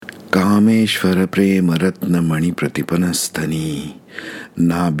Kameshwar Prem Ratna Mani प्रतिपनस्तनी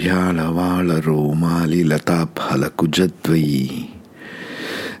नाभ्यालवाल rumali Lata फलकुजद्वयी.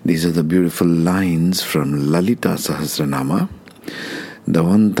 These are the beautiful lines from Lalita Sahasranama, the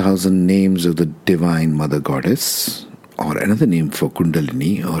 1000 names of the Divine Mother Goddess, or another name for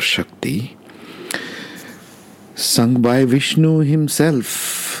Kundalini or Shakti, sung by Vishnu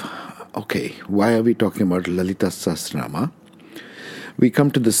himself. Okay, why are we talking about Lalita Sahasranama? We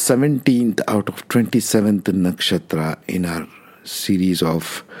come to the 17th out of 27th nakshatra in our series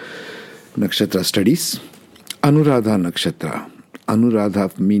of nakshatra studies, Anuradha Nakshatra.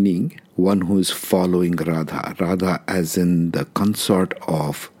 Anuradha meaning one who is following Radha. Radha as in the consort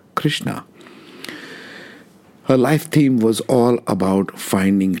of Krishna. Her life theme was all about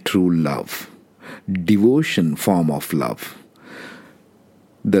finding true love, devotion form of love.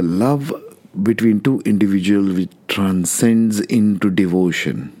 The love between two individuals which transcends into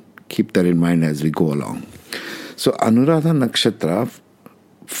devotion. Keep that in mind as we go along. So Anuradha Nakshatra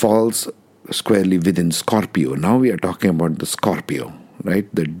falls squarely within Scorpio. Now we are talking about the Scorpio, right?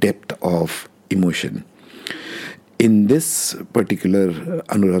 The depth of emotion. In this particular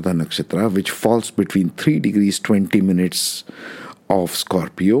Anuradha Nakshatra, which falls between 3 degrees 20 minutes of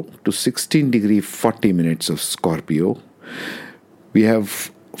Scorpio to 16 degrees 40 minutes of Scorpio, we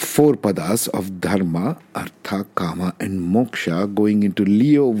have 4 padas of Dharma, Artha, Kama and Moksha going into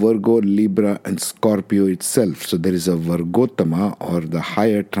Leo, Virgo, Libra and Scorpio itself. So there is a Vargottama or the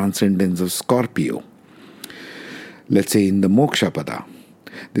higher transcendence of Scorpio. Let's say in the Moksha pada.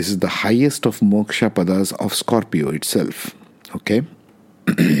 This is the highest of Moksha padas of Scorpio itself. Okay?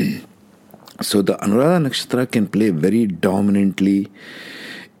 So the Anuradha Nakshatra can play very dominantly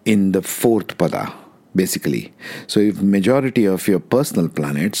in the 4th pada. Basically. So if majority of your personal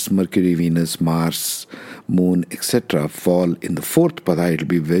planets, Mercury, Venus, Mars, Moon, etc. fall in the 4th pada, it will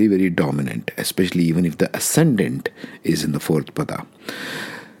be very, very dominant, especially even if the ascendant is in the 4th pada.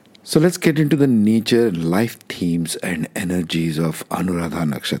 So let's get into the nature, life themes and energies of Anuradha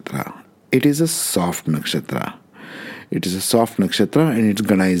Nakshatra. It is a soft nakshatra. It is a soft nakshatra and its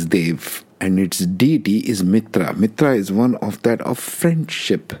Gana is Dev and its deity is Mitra. Mitra is one of that of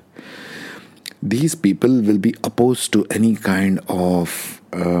friendship. These people will be opposed to any kind of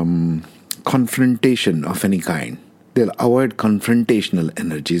confrontation of any kind. They'll avoid confrontational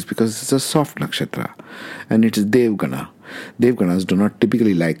energies because it's a soft nakshatra and it is Devgana. Devganas do not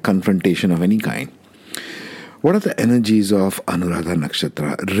typically like confrontation of any kind. What are the energies of Anuradha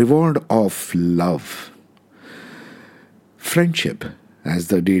Nakshatra? Reward of love, friendship, as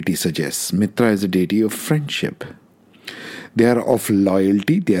the deity suggests. Mitra is a deity of friendship. They are of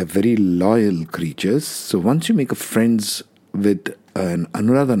loyalty. They are very loyal creatures. So once you make a friends with an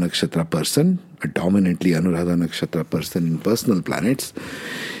Anuradha Nakshatra person, a dominantly Anuradha Nakshatra person in personal planets,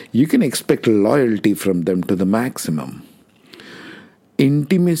 you can expect loyalty from them to the maximum.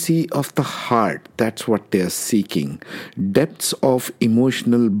 Intimacy of the heart, that's what they are seeking. Depths of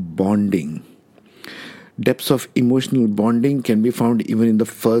emotional bonding. Depths of emotional bonding can be found even in the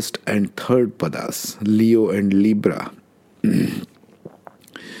 1st and 3rd padas, Leo and Libra.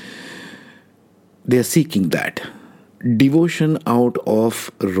 They are seeking that. Devotion out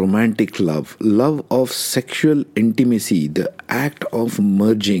of romantic love, love of sexual intimacy, the act of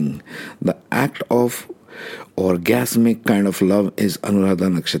merging, the act of orgasmic kind of love is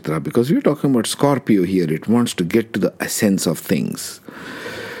Anuradha Nakshatra. Because we're talking about Scorpio here, it wants to get to the essence of things.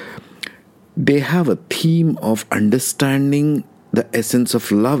 They have a theme of understanding the essence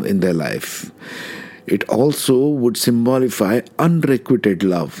of love in their life. It also would symbolify unrequited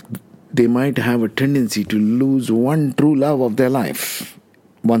love. They might have a tendency to lose one true love of their life,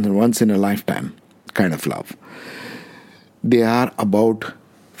 once in a lifetime kind of love. They are about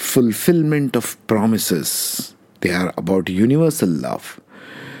fulfillment of promises. They are about universal love.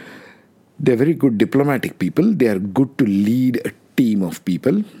 They are very good diplomatic people. They are good to lead a team of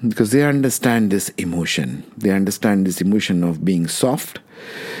people because they understand this emotion. They understand this emotion of being soft,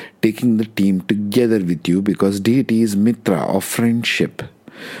 taking the team together with you because deity is Mitra of friendship.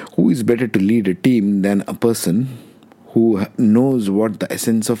 Who is better to lead a team than a person who knows what the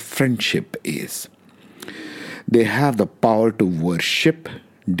essence of friendship is? They have the power to worship,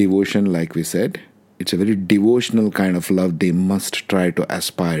 devotion like we said. It's a very devotional kind of love they must try to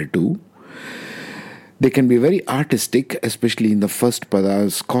aspire to. They can be very artistic, especially in the 1st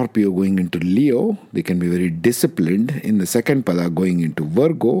pada, Scorpio going into Leo. They can be very disciplined in the 2nd pada going into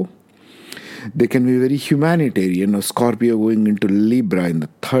Virgo. They can be very humanitarian, or Scorpio going into Libra in the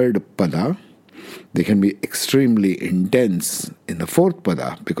 3rd pada. They can be extremely intense in the fourth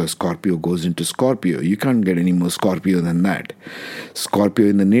pada because Scorpio goes into Scorpio. You can't get any more Scorpio than that. Scorpio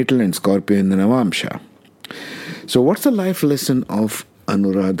in the natal and Scorpio in the Navamsha. So what's the life lesson of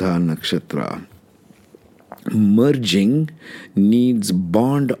Anuradha Nakshatra? Merging needs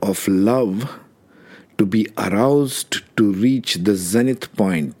bond of love to be aroused to reach the zenith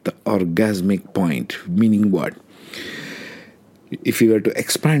point, the orgasmic point. Meaning what? If you were to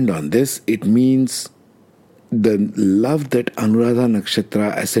expand on this, it means the love that Anuradha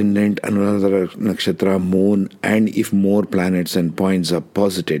Nakshatra ascendant, Anuradha Nakshatra moon, and if more planets and points are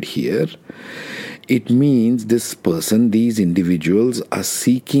posited here, it means this person, these individuals are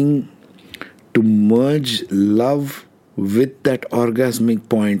seeking to merge love with that orgasmic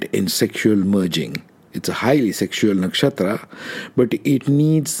point in sexual merging. It's a highly sexual nakshatra, but it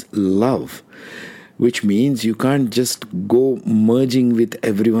needs love, which means you can't just go merging with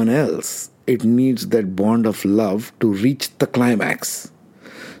everyone else. It needs that bond of love to reach the climax.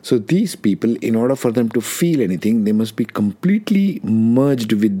 So these people, in order for them to feel anything, they must be completely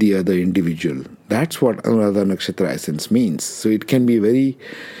merged with the other individual. That's what Anuradha Nakshatra essence means. So it can be very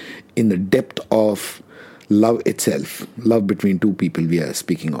in the depth of love itself, love between two people we are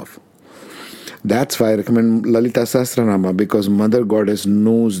speaking of. That's why I recommend Lalita Sahasranama, because Mother Goddess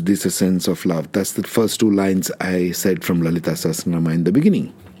knows this essence of love. That's the first two lines I said from Lalita Sahasranama in the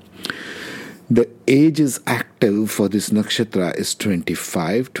beginning. The ages active for this nakshatra is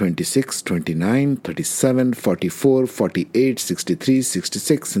 25, 26, 29, 37, 44, 48, 63,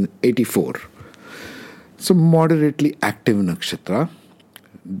 66 and 84. So moderately active nakshatra,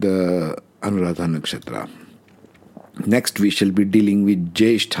 the Anuradha Nakshatra. Next we shall be dealing with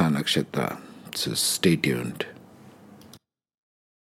Jyeshtha Nakshatra. So stay tuned.